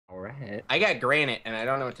I got granite, and I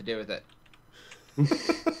don't know what to do with it.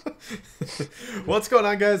 What's going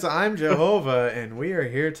on, guys? I'm Jehovah, and we are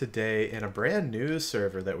here today in a brand new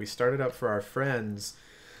server that we started up for our friends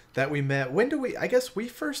that we met. I guess we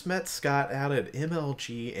first met Scott out at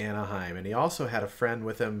MLG Anaheim, and he also had a friend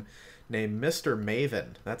with him named Mr.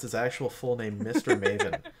 Maven. That's his actual full name, Mr.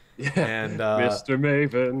 Maven. Yeah, and Mr.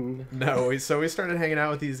 Maven. No, so we started hanging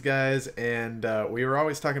out with these guys, and we were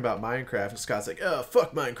always talking about Minecraft, and Scott's like, oh,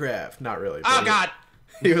 fuck Minecraft. Not really. Oh, God!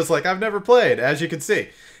 He was like, I've never played, as you can see.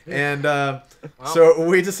 And so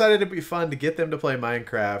we decided it'd be fun to get them to play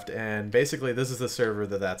Minecraft, and basically this is the server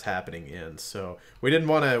that's happening in. So we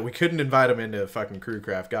couldn't invite them into fucking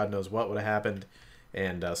Crewcraft. God knows what would have happened.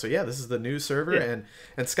 And so yeah, this is the new server, and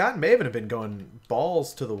Scott and Maven have been going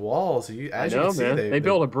balls to the walls. As you can see, they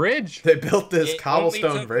built a bridge. They built this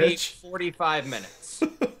cobblestone bridge. 45 minutes.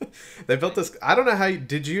 They built this. I don't know how.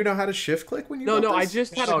 Did you know how to shift click when you? No, built I this?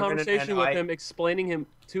 just had a conversation with him, explaining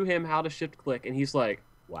to him how to shift click, and he's like,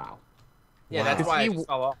 "Wow." Yeah, that's why I just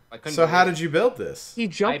fell off. I couldn't. So how did you build this? He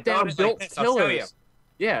jumped down, built pillars.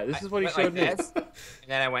 Yeah, this is what he showed me. And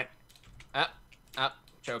then I went up,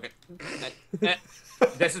 choke it.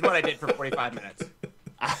 This is what I did for 45 minutes.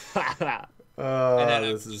 And then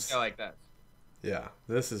this is go like that. Yeah,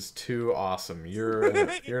 this is too awesome. You're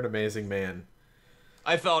an amazing man.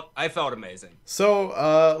 I felt amazing.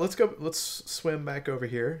 So let's swim back over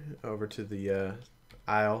here, over to the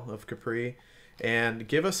Isle of Capri, and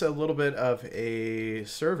give us a little bit of a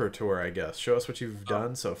server tour, I guess. Show us what you've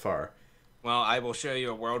done so far. Well, I will show you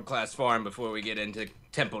a world-class farm before we get into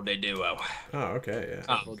Temple de Duo. Oh, okay, yeah.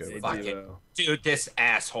 Oh, fuck it. Dude, this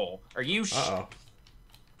asshole. Are you Uh-oh.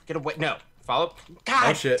 Get away. No. Follow.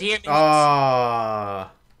 God shit. damn it.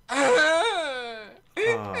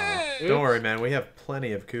 Don't worry, man. We have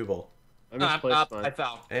plenty of Kubel. I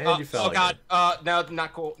fell. And you fell. Oh, God. No,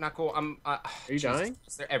 not cool. Not cool. Are you dying?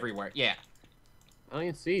 They're everywhere. Yeah. I don't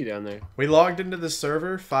even see you down there. We logged into the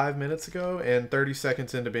server 5 minutes ago, and 30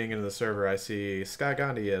 seconds into being into the server, I see Sky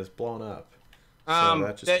Gandhi is blown up. So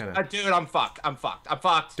that just dude, I'm fucked. I'm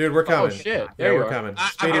fucked. Dude, we're coming. Oh, shit. Yeah, we're coming.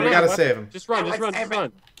 Speedy, we gotta save him. Just run.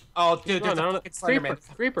 Oh, dude, there's a fucking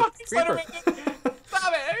Slenderman. Creeper. Stop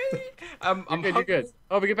it. You're good.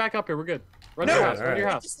 Oh, we get back up here. We're good. Run to your house. Run to your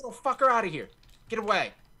house. Get this little fucker out of here. Get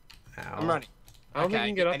away. Ow. I'm running. I don't think you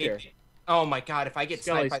can get up here. Oh my God, if I get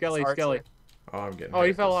sniped by this Skelly. Oh, I'm getting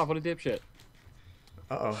he fell off. What a dipshit.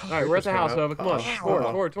 Uh-oh. All right, we're at the house, Ova. Come on.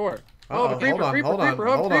 Tour. Oh, the creeper.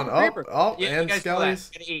 Hold on. Oh, yeah, and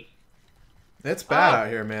Skelly's. It's bad out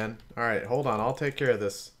here, man. All right, hold on. I'll take care of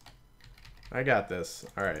this. I got this.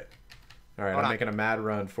 All right. I'm making a mad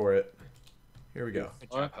run for it. Here we go.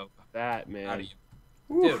 That, man.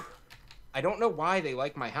 Dude, I don't know why they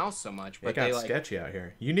like my house so much, but they got sketchy out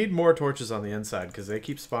here. You need more torches on the inside because they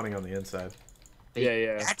keep spawning on the inside.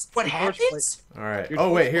 Yeah. That's what happens? All right.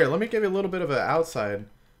 Oh, wait, here. Let me give you a little bit of an outside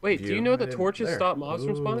Wait, view. do you know that torches stop mobs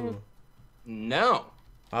from spawning? No.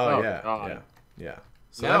 Oh, yeah.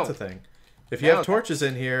 So that's the thing. If you have torches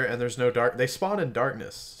in here and there's no dark, they spawn in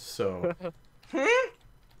darkness. So,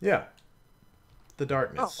 yeah. The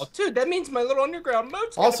darkness. Oh, dude, that means my little underground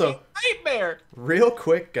mode's also gonna be a nightmare. Real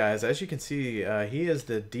quick, guys, as you can see, he is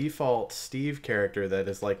the default Steve character that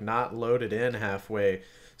is like not loaded in halfway.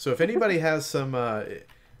 So if anybody has some, I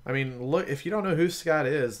mean, look, if you don't know who Scott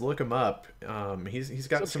is, look him up. He's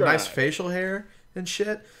got some nice facial hair and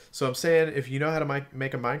shit. So I'm saying, if you know how to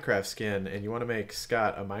make a Minecraft skin and you want to make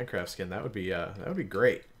Scott a Minecraft skin, that would be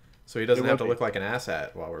great. So he doesn't have to look like an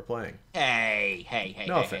asshat while we're playing. Hey.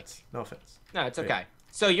 No offense. No, it's okay.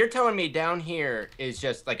 So you're telling me down here is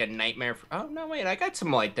just like a nightmare? Oh no, wait, I got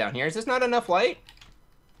some light down here. Is this not enough light?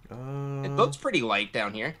 It looks pretty light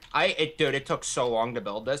down here. Dude, it took so long to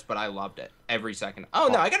build this, but I loved it every second. Oh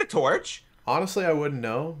no, I got a torch. Honestly, I wouldn't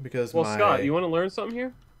know because Scott, you want to learn something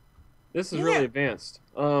here? This is really advanced.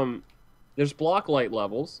 There's block light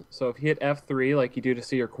levels. So if you hit F3 like you do to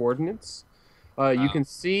see your coordinates, you can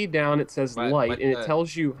see down it says light, and it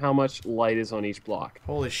tells you how much light is on each block.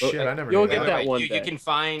 Holy shit, I never You'll knew get that one day. You can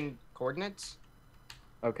find coordinates?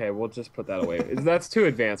 Okay, we'll just put that away. That's too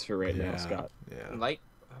advanced for right now, Scott. Yeah. Light?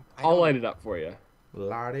 I'll light it up for you.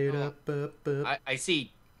 Light it up. I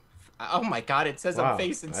see. Oh my God, it says I'm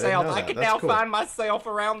facing south. I can now find myself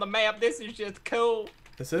around the map. This is just cool.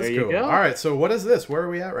 This is cool. All right, so what is this? Where are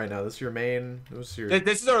we at right now? This is your main... This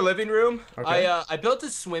is our living room. Okay. I built a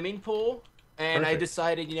swimming pool, and I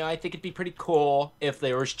decided, I think it'd be pretty cool if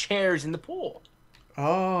there was chairs in the pool.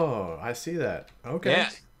 Oh, I see that. Okay. Yeah.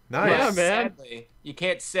 Nice. Yeah, man. Sadly, you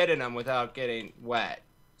can't sit in them without getting wet.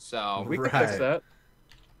 So we can fix that.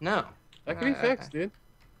 No. That can be fixed, dude.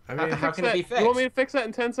 I mean, how can it be fixed? You want me to fix that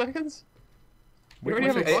in 10 seconds? we already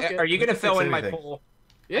can have a fix- bucket. Are you gonna We can fill fix in my anything. pool?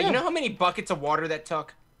 Yeah. You know how many buckets of water that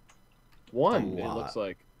took? One, A it lot. looks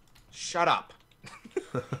like. Shut up.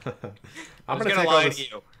 I'm I was gonna gonna take all lie this. to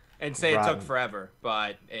you and say it rotten- took forever,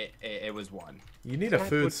 but it was one. You need a That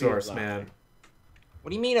food would be source, allowed. man. What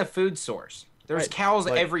do you mean a food source? There's Right, cows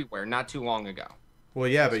like- everywhere not too long ago. Well,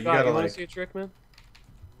 yeah, but you Scott, gotta you want like. to see a trick, man?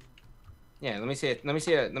 Yeah, let me see it. Let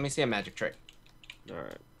me see a magic trick. All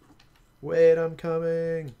right. Wait, I'm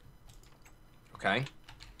coming. Okay.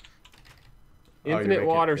 you're Infinite making-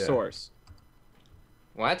 water yeah. source.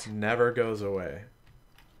 What? Never goes away.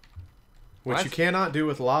 Which What? you cannot do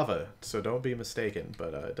with lava, so don't be mistaken.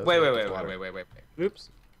 But it does. Wait. work with water. Wait. Oops.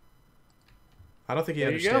 I don't think he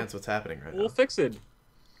There you go. understands what's happening right We'll now. fix it.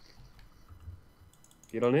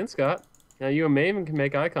 Get on in, Scott. Now you and Maven can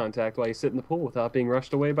make eye contact while you sit in the pool without being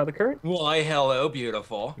rushed away by the current. Why, hello,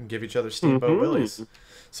 beautiful. And give each other steamboat Mhm. willies.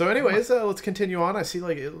 So, anyways, let's continue on. I see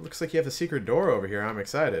like it looks like you have a secret door over here. I'm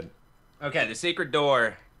excited. Okay, the secret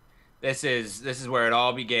door. This is where it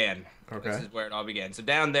all began. Okay. This is where it all began. So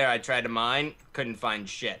down there, I tried to mine, couldn't find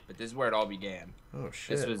shit. But this is where it all began. Oh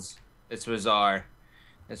shit.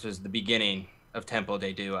 This was the beginning of Temple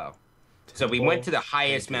de Duo. So we went to the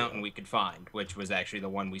highest Duo. mountain we could find, which was actually the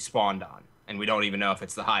one we spawned on. And we don't even know if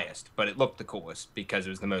it's the highest, but it looked the coolest because it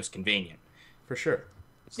was the most convenient. For sure.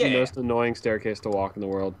 It's the Yeah. most annoying staircase to walk in the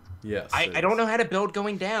world. Yes. I don't know how to build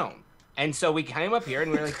going down. And so we came up here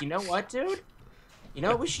and we were like, you know what, dude? You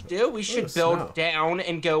know what we should do? We should snow. build down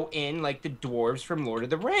and go in like the dwarves from Lord of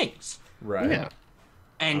the Rings. Right. Yeah.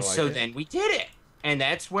 And I like so it. then we did it. And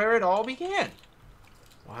that's where it all began.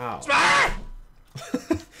 Wow. Ah!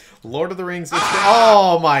 Lord of the Rings.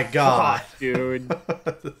 Oh my god. Dude.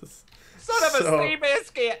 Son of a So- sea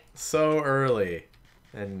biscuit! So early,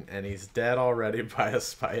 and he's dead already by a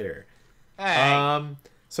spider. Hey,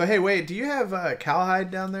 So hey, wait. Do you have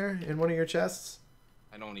cowhide down there in one of your chests?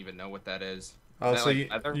 I don't even know what that is. Oh, that so like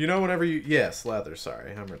leather? you know whenever you yes leather.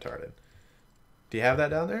 Sorry, I'm retarded. Do you have that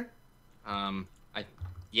down there?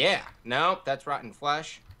 Yeah. No, that's rotten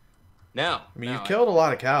flesh. No. I mean, no, you've killed a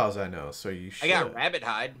lot of cows, I know. So you should. I got rabbit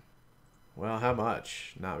hide. Well, how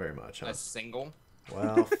much? Not very much. Huh? A single.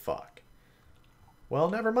 Well, fuck. Well,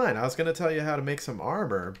 never mind. I was gonna tell you how to make some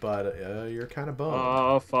armor, but you're kind of boned.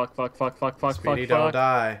 Oh, fuck. Speedy, don't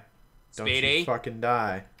die. Don't Speedy. you fucking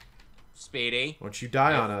die. Speedy. Don't you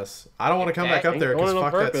die on us. I don't want to come back up Ain't there because going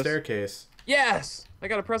on fuck that purpose. staircase. Yes! I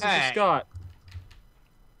got a present Hey. for Scott.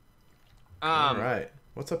 All right.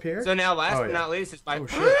 What's up here? So now, last Oh, but yeah. not least, it's my. Oh,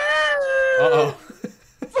 shit. Uh-oh.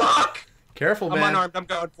 Fuck! Careful, I'm man. unarmed. I'm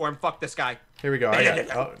going for him. Fuck this guy. Here we go. I got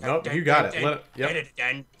it. Oh, nope. You got it. Let it.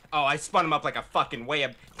 Yep. Oh, I spun him up like a fucking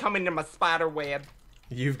web. Come into my spider web.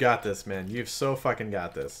 You've got this, man. You've so fucking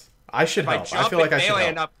got this. I should If I help. jump I feel like I and should melee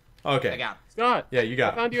help. up, I Okay. got him. Scott! Yeah, you I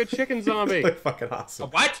got found it. you a chicken You zombie. look fucking A awesome.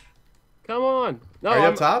 what? Come on. No, Are you up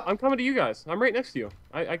I'm, top? I'm coming to you guys. I'm right next to you.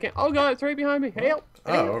 I can't. Oh, God, it's right behind me. Help.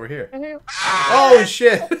 Oh, Help. over here. Help. Oh,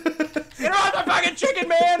 shit. Get off the fucking chicken,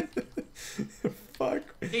 man! Fuck.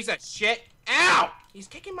 Piece of shit. Ow! He's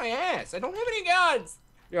kicking my ass. I don't have any guns.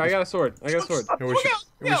 Yeah, I got a sword. I got a sword. Here,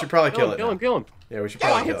 we should probably kill it. Kill him, now. kill him. Yeah, we should Yeah,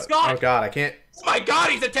 probably hit kill it. Scott. Oh god, I can't. Oh my god,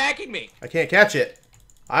 he's attacking me. I can't catch it.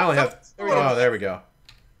 I only have. There we go. Oh, there we go.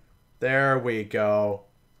 There we go.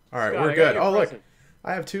 All right, Scott, we're I got good. your Oh look, present.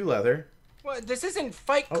 I have 2 leather. What? This isn't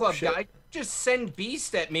Fight Oh, Club, shit. guy. Just send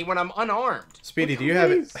beast at me when I'm unarmed. Speedy, do you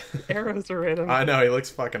have it? These arrows are random. I know he looks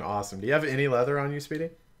fucking awesome. Do you have any leather on you, Speedy?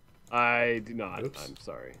 I do not. Oops. I'm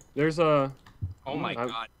sorry. There's a. Oh my I'm-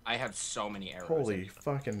 god, I have so many arrows. Holy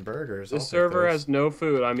fucking burgers! This I'll take server those. has no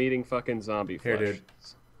food. I'm eating fucking zombie Here, flesh. dude.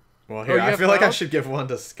 Well, Oh, here you I have feel like I cows? should give one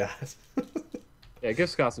to Scott. Yeah, give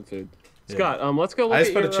Scott some food. Yeah. Scott, let's go look I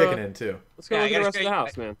just at put your, a chicken in too. Let's go Yeah, I look at the gotta rest of show the you-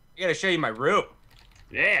 house, man. I gotta show you my room.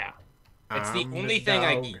 Yeah. It's the I'm only thing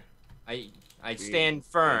I dog. need. I stand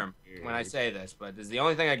firm when I say this, but this is the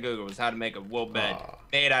only thing I googled was how to make a wool bed Aw.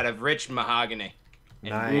 made out of rich mahogany.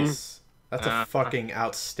 And Nice. That's a Uh-huh. fucking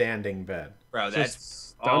outstanding bed. bro, Just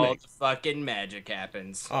that's all stunning. the fucking magic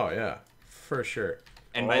happens. Oh yeah, for sure.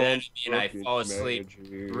 And by then, I fucking fall asleep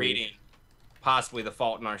magic. reading possibly The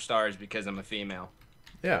Fault in Our Stars because I'm a female.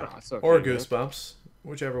 Yeah, Oh, it's okay, or man. Goosebumps,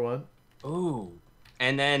 whichever one. Ooh.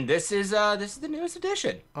 And then this is the newest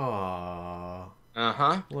edition. Aw,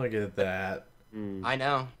 Uh-huh. look at that. Mm. I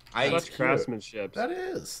know. Such cute. craftsmanship. That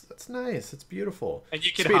is. That's nice. It's beautiful. And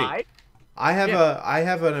you can Speedy. hide. I have Yeah. I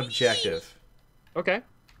have an objective. Okay.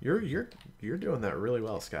 You're doing that really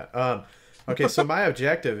well, Scott. Okay, so my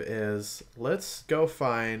objective is let's go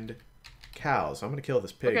find cows. I'm gonna kill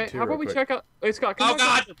this pig Okay. too. How about real we quick. check out? Hey, Scott. Come Oh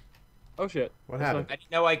back. god! Oh shit. What That's happened? I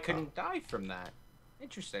didn't know I couldn't die from that.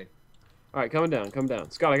 Interesting. All right, coming down, come down.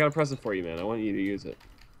 Scott, I got a present for you, man. I want you to use it.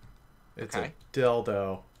 It's Okay. a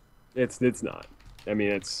dildo. It's not. I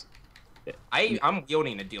mean, it's... I'm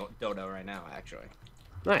wielding a dildo right now, actually.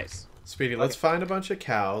 Nice. Speedy, let's find a bunch of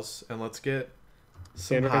cows and let's get some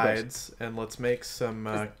Standard hides and let's make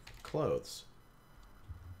some clothes.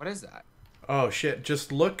 What is that? Oh shit!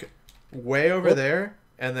 Just look way over there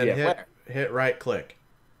and then hit right click.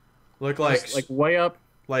 Look like way up.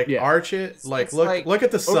 Arch it. Look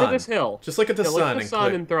at the sun. Over this hill. Just look at the sun, look at the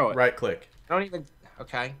sun and throw it. Right click. I don't even.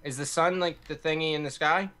 Okay. Is the sun like the thingy in the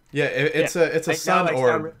sky? Yeah, it's a sun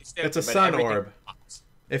orb. Really stupid, it's a sun orb.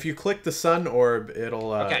 If you click the sun orb,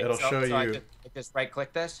 it'll show you. I just right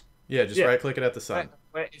click this. Yeah, just right click it at the sun.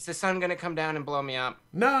 Wait, is the sun gonna come down and blow me up?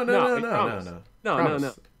 No.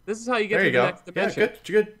 No. This is how you get to the next dimension. Yeah,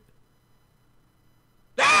 good.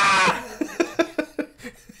 Ah!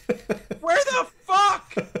 Where the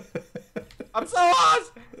fuck? I'm so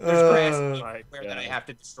lost. There's grass everywhere that I have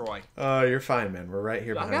to destroy. Oh, you're fine, man. We're right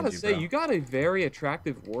here behind you. I gotta say, you got a very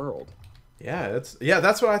attractive world. Yeah,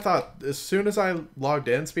 that's what I thought. As soon as I logged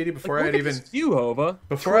in, Speedy, before I'd even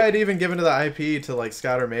given to the IP to like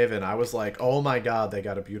Scott or Maven, I was like, oh my god, they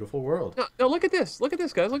got a beautiful world. No, look at this,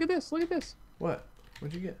 guys, look at this. What?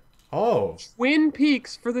 What'd you get? Oh, Twin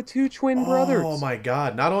peaks for the two twin brothers. Oh my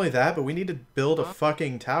god! Not only that, but we need to build a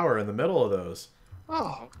fucking tower in the middle of those.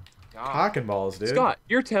 Oh. Cock and balls, dude. Scott,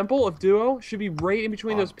 your temple of Duo should be right in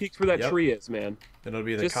between those peaks where that tree is, man. And it'll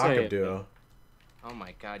be the cock of Duo. Oh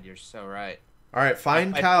my god, you're so right. All right,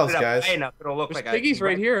 find cows, guys. Enough, it'll look There's like piggies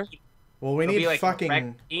right here. Well, we need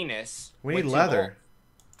fucking penis. We need leather.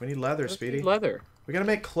 We need leather, Speedy. Need leather. We gotta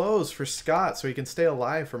make clothes for Scott so he can stay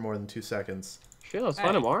alive for more than 2 seconds. Shit, let's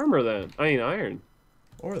find him armor then. I mean iron.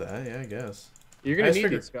 Or that, yeah, I guess. You're gonna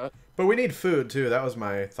need it, Scott. But we need food too. That was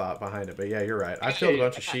my thought behind it. But yeah, you're right. I've killed a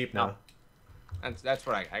bunch of sheep now. That's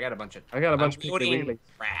what I got a bunch of. I got a bunch of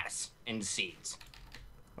grass and seeds.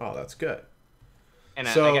 Oh, that's good. And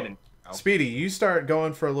so, I got Speedy, you start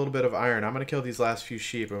going for a little bit of iron. I'm gonna kill these last few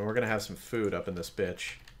sheep, and we're gonna have some food up in this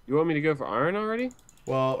bitch. You want me to go for iron already?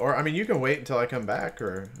 Well, or I mean, you can wait until I come back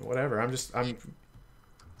or whatever. I'm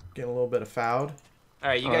getting a little bit of fouled. All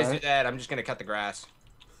right, you guys do that. I'm just gonna cut the grass.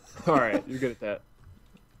 All right, you're good at that.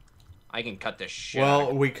 I can cut this shit.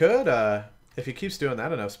 Well, we could, if he keeps doing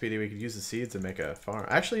that enough, Speedy, we could use the seeds and make a farm.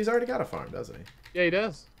 Actually, he's already got a farm, doesn't he? Yeah, he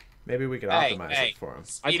does. Maybe we could optimize it for him.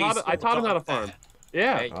 I taught him how to farm.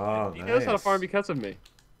 Yeah. Oh, He knows how to farm because of me.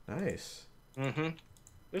 Nice. Mm-hmm.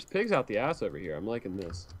 There's pigs out the ass over here. I'm liking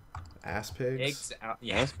this. Ass pigs? Pigs out,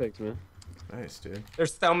 yeah. Ass pigs, man. Nice, dude.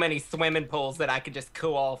 There's so many swimming pools that I could just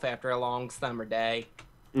cool off after a long summer day.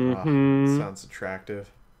 Mm-hmm. Sounds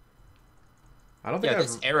attractive. I don't think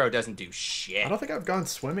this arrow doesn't do shit. I don't think I've gone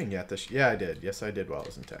swimming yet. Yeah, I did. Yes, I did while I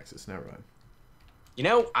was in Texas. Never mind. You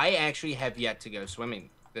know, I actually have yet to go swimming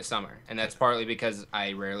this summer, and that's partly because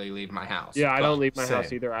I rarely leave my house. Yeah, I don't leave my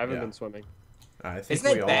house either. I haven't been swimming. I think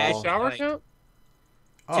Isn't it bad? Shower count?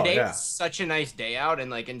 Today was such a nice day out, and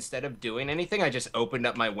like instead of doing anything, I just opened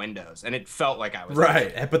up my windows, and it felt like I was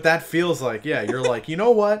But that feels like you're like, you know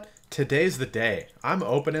what? Today's the day. I'm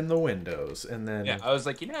opening the windows, and then I was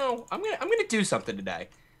like, you know, I'm gonna do something today.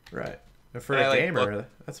 Right. And for a gamer,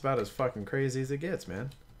 that's about as fucking crazy as it gets,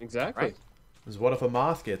 man. Exactly. Right. Because what if a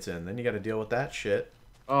moth gets in? Then you got to deal with that shit.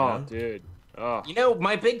 Oh, dude. Oh. You know,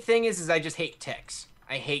 my big thing is I just hate ticks.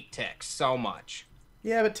 I hate ticks so much.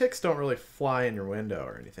 Yeah, but ticks don't really fly in your window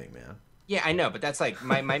or anything, man. Yeah, I know, but that's like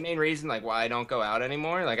my main reason, like why I don't go out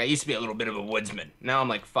anymore. Like I used to be a little bit of a woodsman. Now I'm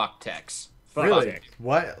like, fuck ticks. Really?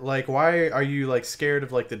 What? Like, why are you like scared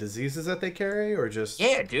of like the diseases that they carry, or just?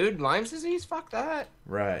 Yeah, dude, Lyme's disease. Fuck that.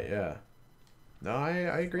 Right. Yeah. No, I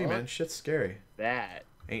agree, man. Shit's scary. That.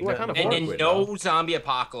 Ain't nothing to and fuck in with, no zombie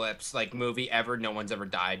apocalypse like movie ever, no one's ever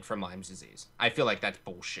died from Lyme's disease. I feel like that's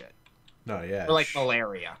bullshit. No, yeah. Or like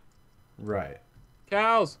malaria. Right.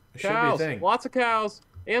 Cows. Cows. Lots of cows.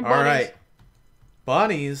 And bunnies. All right.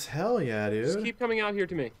 Bunnies. Hell yeah, dude. Just keep coming out here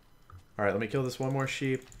to me. All right, let me kill this one more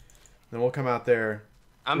sheep. Then we'll come out there.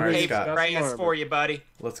 I'm paving grass for you, buddy.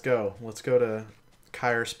 Let's go. Let's go to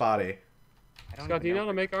KYR Spotty. Scott, do you know how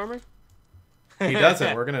to make armor? He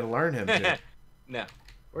doesn't. We're going to learn him to. No.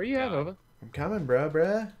 Where are you at, Nova? I'm coming,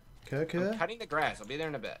 bruh. I'm cutting the grass. I'll be there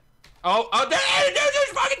in a bit. Oh, there's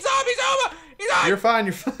fucking zombies over! He's on! You're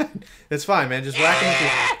fine. It's fine, man. Just whack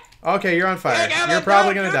him. Okay, you're on fire. You're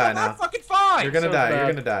probably going to die now. I'm fucking fine. You're going to die. You're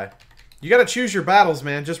going to die. You got to choose your battles,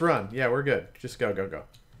 man. Just run. Yeah, we're good. Just go.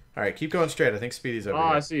 All right, keep going straight. I think Speedy's over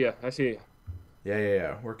here. I see you.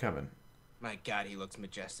 Yeah. We're coming. My God, he looks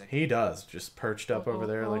majestic. He does. Just perched up over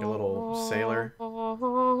there like a little sailor.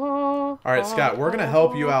 All right, Scott, we're going to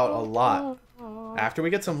help you out a lot. After we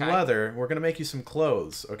get some leather, we're gonna make you some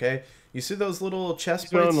clothes. Okay? You see those little chest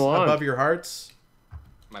He's mowing plates the lawn. above your hearts?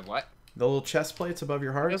 My what? The little chest plates above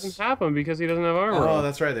your He hearts? doesn't have them because he doesn't have armor. Oh, on.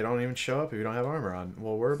 that's right. They don't even show up if you don't have armor on.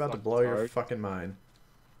 Well, we're about to blow your fucking mind.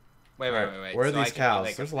 Wait. Where are So I these can be, cows?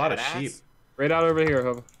 like, There's a lot of badass? sheep. Right out over here,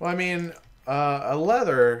 Hobo. Well, I mean, a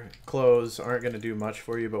leather clothes aren't going to do much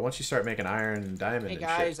for you, but once you start making iron and diamond Hey and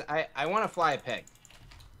guys, shit, I want to fly a pig.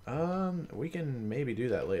 we can maybe do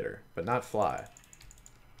that later, but not fly.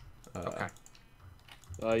 Okay.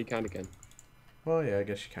 You kind of can. Well, yeah, I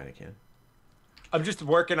guess you kind of can. I'm just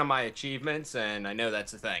working on my achievements, and I know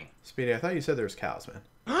that's the thing. Speedy, I thought you said there was cows, man.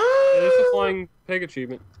 Yeah, there's a flying pig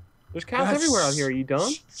achievement. There's cows everywhere out here. Are you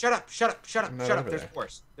dumb? Shut up! I'm not over There's there. a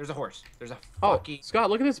horse. There's a horse. There's a Oh, fucking... Scott,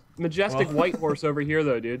 look at this majestic white horse over here,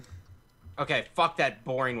 though, dude. Okay, fuck that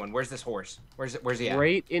boring one. Where's this horse? Where's he at?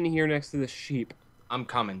 Right in here next to the sheep. I'm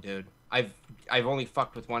coming, dude. I've only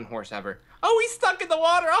fucked with one horse ever. Oh, he's stuck in the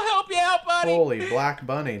water. I'll help you out, buddy. Holy black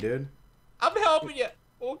bunny, dude. I'm helping you.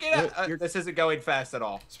 We'll get out. You're- This isn't going fast at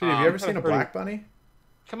all. Speedy, have you ever kinda seen a pretty- black bunny?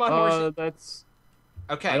 Come on, horse. That's...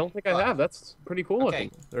 Okay. I don't think I have. That's pretty cool Okay.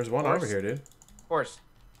 looking. There's one Horse. over here, dude.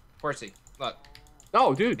 Horsey. Look.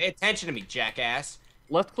 Oh, dude. Pay attention to me, jackass.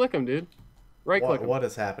 Left click him, dude. Right click him. What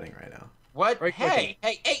is happening right now? What? Right Hey,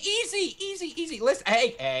 easy. Listen,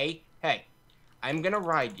 hey. I'm gonna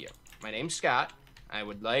ride you. My name's Scott. I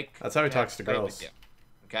would like. That's how he to talks to play with girls. you.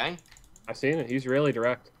 Okay. I've seen it. He's really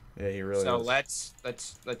direct. Yeah, he really So is.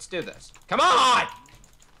 let's do this. Come on!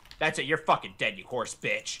 That's it. You're fucking dead, you horse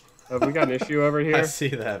bitch. Have we got an issue over I here? see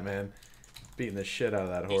that, man. Beating the shit out of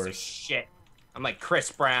that Piece of horse. shit. I'm like Chris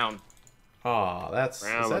Brown. Aw, that's...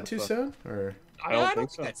 Brown Is that too motherfucker. soon? Or... I No, don't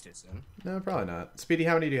think so. that's too soon. No, probably not. Speedy,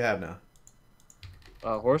 how many do you have now?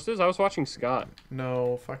 Horses? I was watching Scott.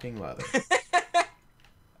 No fucking leather.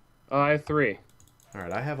 I have 3.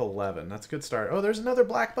 Alright, I have 11. That's a good start. Oh, there's another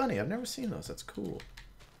black bunny. I've never seen those. That's cool.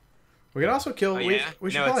 We could also kill... Oh, yeah?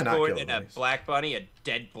 We should no, probably it's not cooler kill than a bunnies. black bunny, a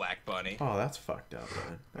dead black bunny. Oh, that's fucked up,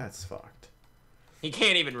 man. That's fucked. He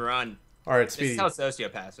can't even run. Alright, This Speedy. is how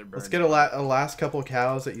sociopaths are burned. Let's get a last couple of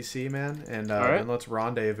cows that you see, man, and Alright. then let's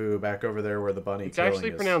rendezvous back over there where the bunny It's killing actually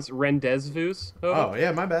is. pronounced rendezvous. Oh,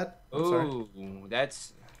 yeah, my bad. I'm sorry. Ooh,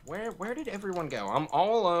 that's... Where did everyone go? I'm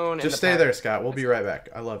all alone. in Just the stay pack. there, Scott. We'll be right back.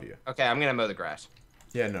 I love you. Okay, I'm gonna mow the grass.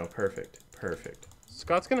 Yeah, no, perfect. Perfect.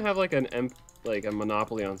 Scott's gonna have like a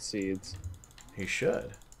monopoly on seeds. He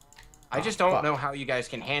should. I just don't fuck. know how you guys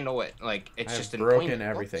can handle it. Like, it's I've just broken annoying.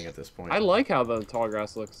 everything at this point. I like how the tall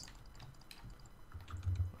grass looks.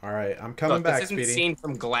 All right, I'm coming Look, back, this isn't Speedy. scene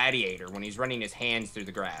from Gladiator when he's running his hands through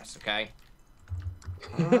the grass. Okay.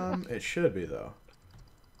 It should be though.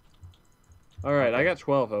 All right, I got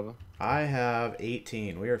 12, Hobo. I have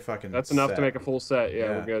 18. We are fucking. That's enough set. to make a full set. Yeah,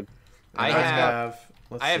 Yeah. we're good. And I have-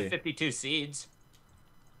 Let's I have see. 52 seeds.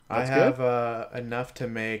 I That's have enough to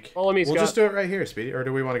make. Follow me, We'll Scott. just do it right here, Speedy. Or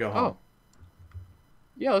do we want to go home?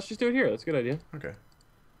 Yeah, let's just do it here. That's a good idea. Okay.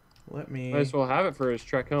 Let me. Might as well have it for his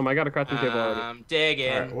trek home. I got a crafting table already.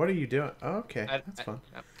 Digging. All right, what are you doing? Okay, I- that's I- fun.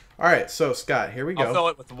 All right, so Scott, here we I'll go. fill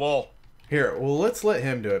it with wool. Here, well, let's let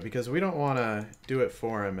him do it because we don't want to do it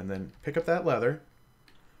for him. And then pick up that leather.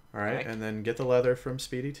 All right, Okay. and then get the leather from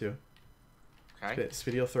Speedy too. Okay.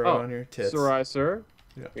 Speedy will throw it on your tits. Sorry, sir.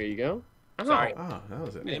 Yeah. Here you go. Sorry. Oh, that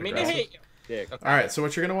was it. I mean to Aggressive. hit you. Dick. Okay. All right, so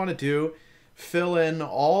what you're gonna want to do, fill in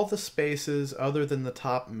all the spaces other than the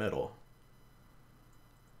top middle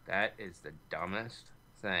That is the dumbest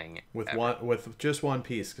thing. with ever. with just one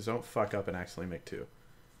piece, because don't fuck up and accidentally make two.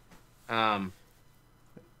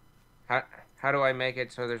 How do I make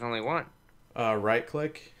it so there's only one? Right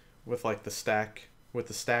click with like the stack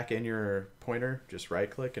in your pointer. Just right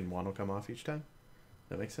click and one will come off each time.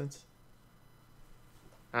 That makes sense.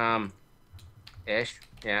 Ish.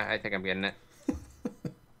 Yeah, I think I'm getting it.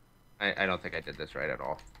 I don't think I did this right at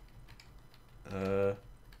all.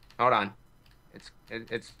 Hold on.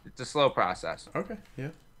 It's a slow process. Okay. Yeah.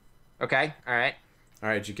 Okay. All right. All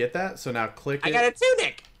right. Did you get that? So now click it. I got a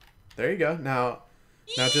tunic. There you go. Now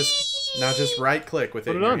just right click with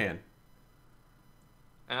it Put in it your on. hand.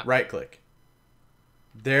 Right. Click.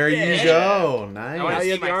 There you Yeah. go. I Nice. wanna Now see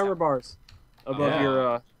you have the myself. armor bars above Yeah.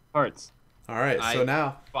 your hearts. All right. So I-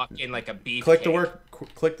 now Fucking like a beef. click the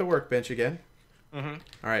click the workbench again. Mm-hmm.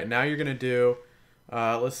 All right. Now you're gonna do.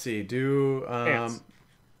 Let's see. Do Pants.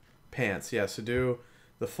 pants. Yeah. So do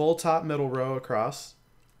the full top middle row across,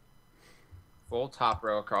 Full top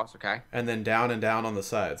row across. Okay. and then down and down on the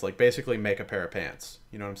sides. Like basically make a pair of pants.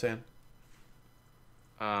 You know what I'm saying?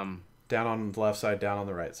 Down on the left side, down on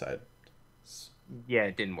the right side. Yeah,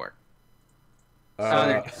 it didn't work. So Uh,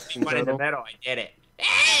 there's one in the middle. I did it.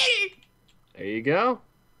 Hey! There you go.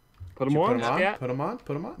 Put them on, Scat. Put them on.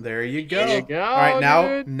 Put them on. There you go. There you go. All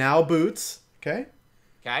right, dude. now boots. Okay.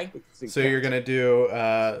 Okay. So you're gonna do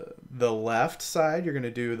the left side. You're gonna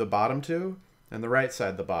do the bottom two, and the right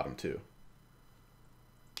side the bottom two.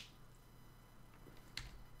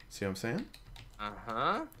 See what I'm saying?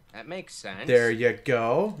 Uh-huh. That makes sense. There you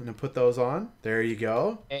go. And then put those on. There you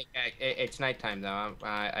go. It's nighttime though.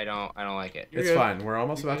 I don't like it. It's fine. We're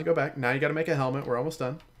almost about to go back. Now you got to make a helmet. We're almost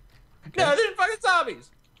done. Okay. No, there's fucking zombies.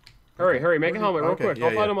 Hurry, make a helmet real quick.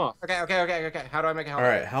 I'll fight them off. Okay. How do I make a helmet?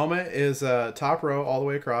 All right, helmet is top row all the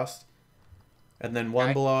way across, and then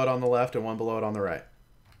one below it on the left and one below it on the right.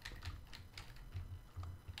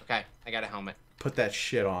 Okay, I got a helmet. Put that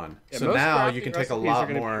shit on. Yeah, so now you can take a lot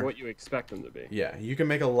more. What you expect them to be. Yeah, you can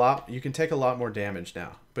make a lot. You can take a lot more damage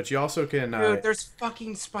now, but you also can. Dude, there's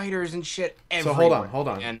fucking spiders and shit everywhere. So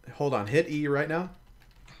hold on. Hit E right now.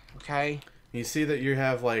 Okay. You see that you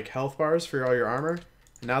have like health bars for all your armor.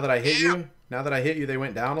 Now that I hit you, they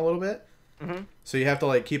went down a little bit. Mm-hmm. So you have to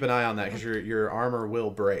like keep an eye on that because your armor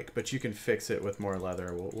will break, but you can fix it with more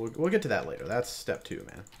leather. We'll get to that later. That's step 2,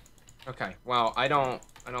 man. Okay. Well, I don't.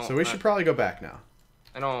 So we should probably go back now.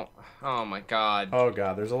 I don't. Oh my god. Oh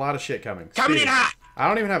god, there's a lot of shit coming. Coming in hot. I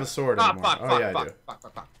don't even have a sword anymore. I do.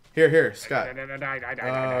 Fuck. Here, Scott.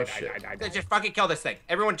 Oh shit. Just fucking kill this thing.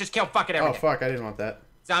 Everyone, just kill fucking everything. Oh fuck, I didn't want that.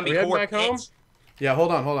 Zombie horde back home? Yeah,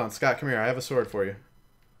 hold on. Scott, come here. I have a sword for you.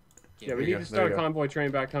 Yeah, we need to start a convoy train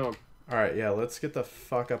back home. All right, yeah, let's get the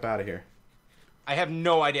fuck up out of here. I have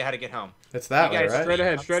no idea how to get home. It's that way, right?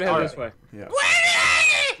 Straight ahead this way. Yeah.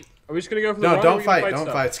 Are we just gonna go for the No, run, don't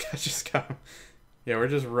fight, Scott. Just come. Yeah, we're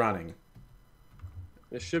just running.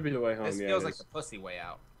 This should be the way home. This feels like the pussy way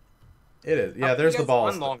out. It is. Yeah, there's the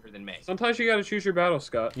balls. Run longer than me. Sometimes you gotta choose your battle,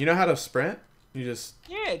 Scott. You know how to sprint? You just.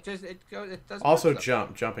 Yeah, it does. Also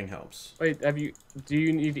jump. Jumping helps. Wait, do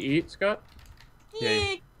you need to eat, Scott?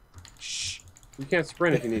 Yeah. Shh. You can't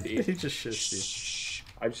sprint if you need to eat. He just shushed you.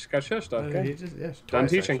 I just got shushed, okay? Done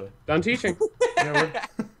teaching. Actually. Done teaching. Yeah,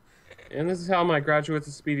 and this is how my graduates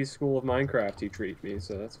of Speedy School of Minecraft treat me,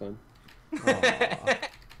 so that's fun.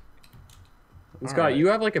 And Scott, you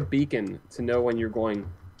have like a beacon to know when you're going.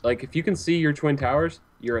 Like, if you can see your twin towers,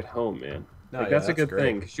 you're at home, man. Like, that's a good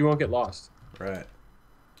thing, because you won't get lost. Right.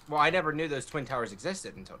 Well, I never knew those twin towers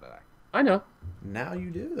existed until today. I know. Now you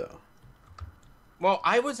do, though. Well,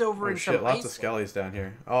 I was over in some lots of skellies down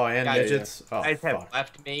here. Oh, and midgets. Oh, guys have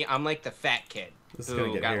left me. I'm like the fat kid. This is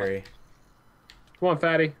gonna get hairy. Come on,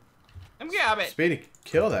 fatty. I'm grabbing. Speedy,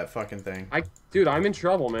 kill that fucking thing. Dude, I'm in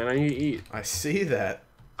trouble, man. I need to eat. I see that.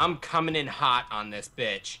 I'm coming in hot on this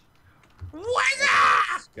bitch. What's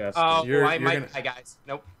up? Oh, I guys.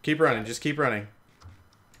 Nope. Keep running. Just keep running.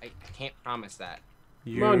 I can't promise that.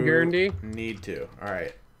 Come on, Gurndy. Need to. All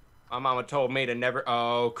right. My mama told me to never.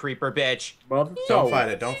 Oh, creeper bitch. Well, don't fight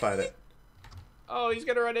it. Don't fight it. Oh, he's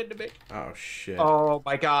gonna run into me. Oh shit. Oh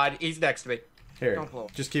my god, he's next to me. Here,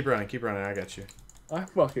 just keep running. Keep running. I got you. I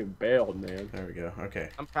fucking bailed, man. There we go. Okay.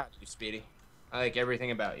 I'm proud of you, Speedy. I like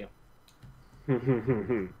everything about you.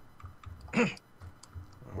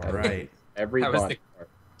 All right. Everybody.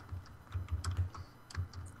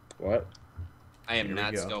 What? I am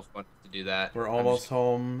not skillful enough to do that. We're almost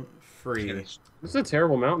home free. This is a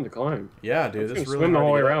terrible mountain to climb. Yeah, dude. This is really swim the hard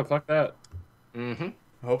whole way to get around. up. Fuck that. Mm-hmm.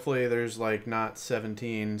 Hopefully there's like not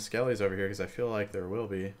 17 skellies over here because I feel like there will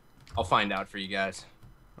be. I'll find out for you guys.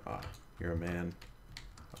 Ah, you're a man.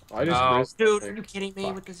 I just dude, are you kidding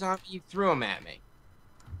me with the zombie? You threw him at me.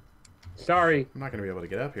 Sorry. I'm not gonna be able to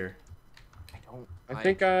get up here. I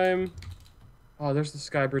think I'm. Oh, there's the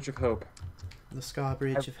Sky Bridge of Hope. The Sky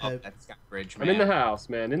Bridge of Hope. That Sky Bridge, man. I'm in the house,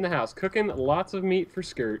 man. In the house, cooking lots of meat for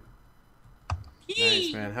Skirt.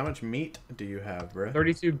 Nice, man. How much meat do you have, bro?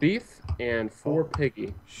 32 beef and 4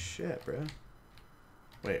 piggy. Shit, bro.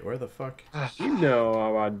 Wait, where the fuck? You know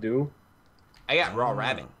how I do. I got raw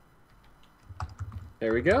rabbit.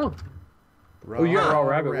 There we go. Oh, you got raw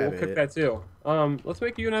rabbit. We'll cook that too. Let's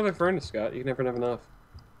make you another furnace, Scott. You can never have enough.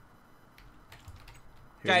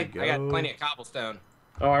 Okay, I got plenty of cobblestone.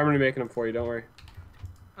 Oh, I'm already making them for you. Don't worry.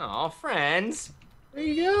 Oh, friends. There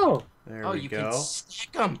you go. There we go. Can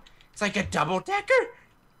stack them. It's like a double-decker.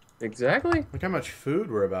 Exactly. Look how much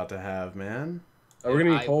food we're about to have, man. Oh, we're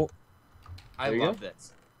gonna eat whole. I love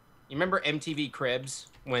this. You remember MTV Cribs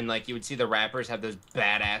when like you would see the rappers have those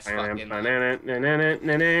badass fucking.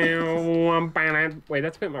 Wait,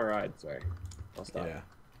 that's been my ride. Sorry, I'll stop. Yeah,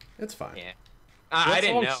 it's fine. Yeah, I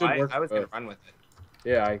didn't know. I was gonna run with it.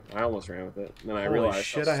 Yeah, I almost ran with it. Then I Holy realized.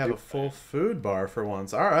 Shit! I have a full food bar for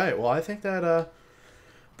once. All right. Well, I think that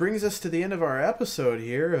brings us to the end of our episode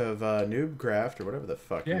here of DerpCraft or whatever the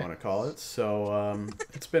fuck you want to call it. So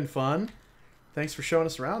it's been fun. thanks for showing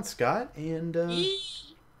us around, Scott. And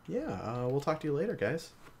yeah, we'll talk to you later, guys.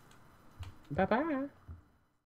 Bye-bye.